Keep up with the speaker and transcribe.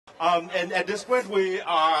And at this point, we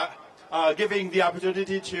are giving the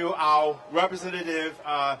opportunity to our representative,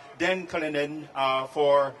 Dan Cullinane,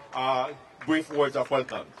 for brief words of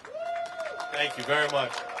welcome. Thank you very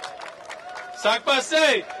much. Sac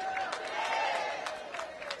passe!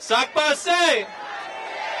 Sac passe!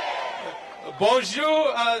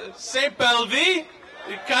 Bonjour, Saint-Pelvi,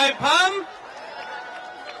 Kai Pam.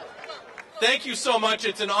 Thank you so much.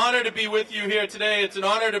 It's an honor to be with you here today. It's an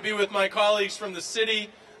honor to be with my colleagues from the city.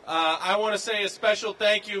 I want to say a special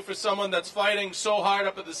thank you for someone that's fighting so hard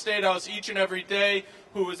up at the State House each and every day,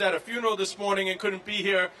 who was at a funeral this morning and couldn't be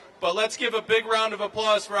here. But let's give a big round of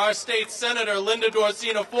applause for our state senator, Linda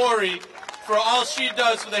Dorsina-Fori, for all she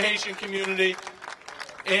does for the Haitian community.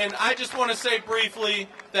 And I just want to say briefly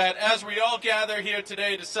that as we all gather here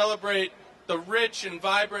today to celebrate the rich and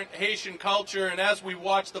vibrant Haitian culture, and as we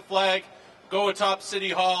watch the flag go atop City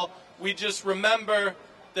Hall, we just remember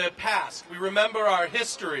the past. We remember our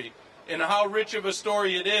history and how rich of a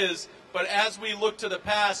story it is. But as we look to the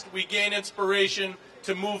past, we gain inspiration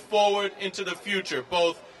to move forward into the future,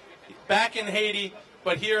 both back in Haiti,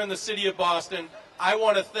 but here in the city of Boston. I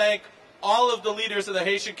want to thank all of the leaders of the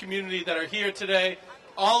Haitian community that are here today,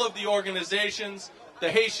 all of the organizations,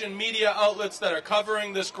 the Haitian media outlets that are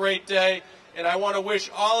covering this great day, and I want to wish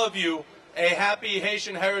all of you a happy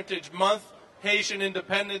Haitian Heritage Month, Haitian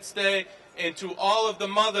Independence Day, and to all of the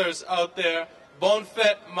mothers out there, bonne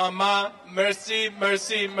fête, maman, merci,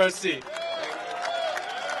 merci, merci.